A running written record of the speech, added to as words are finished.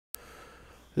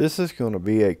This is going to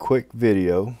be a quick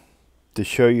video to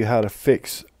show you how to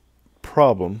fix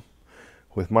problem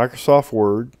with Microsoft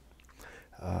Word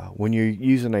when you're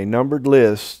using a numbered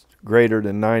list greater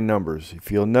than 9 numbers.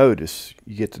 If you'll notice,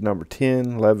 you get to number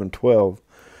 10, 11, 12.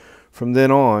 From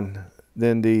then on,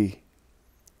 then the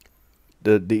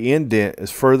indent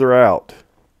is further out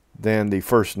than the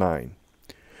first 9.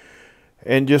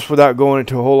 And just without going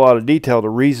into a whole lot of detail, the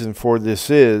reason for this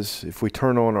is, if we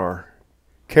turn on our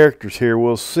characters here,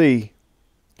 we'll see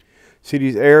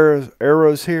these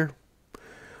arrows here.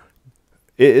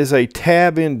 It is a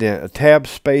tab indent, a tab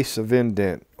space of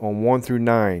indent on 1 through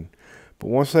 9. But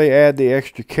once they add the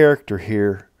extra character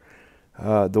here,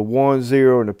 the 1,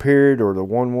 0 in the period or the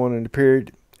 1, 1 in the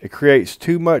period, it creates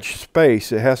too much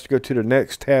space. It has to go to the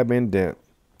next tab indent.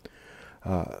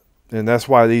 And that's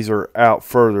why these are out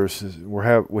further.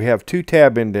 We have 2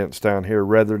 tab indents down here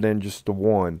rather than just the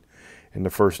 1 in the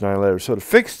first 9 letters. So to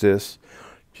fix this,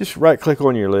 just right click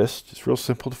on your list. It's real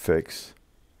simple to fix.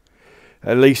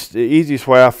 At least the easiest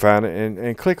way I found it,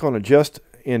 and click on adjust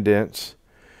indents.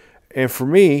 And for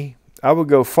me, I would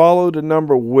go follow the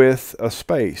number with a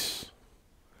space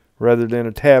rather than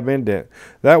a tab indent.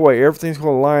 That way everything's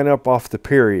going to line up off the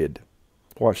period.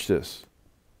 Watch this.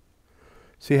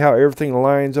 See how everything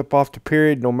lines up off the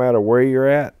period no matter where you're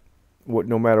at?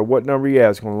 No matter what number you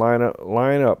have, it's going to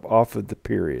line up off of the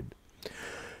period.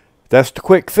 That's the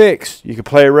quick fix. You can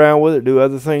play around with it, do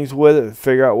other things with it,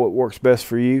 figure out what works best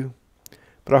for you.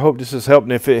 But I hope this has helped,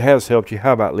 and if it has helped you,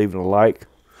 how about leaving a like,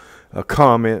 a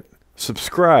comment,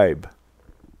 subscribe,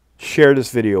 share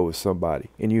this video with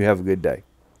somebody, and you have a good day.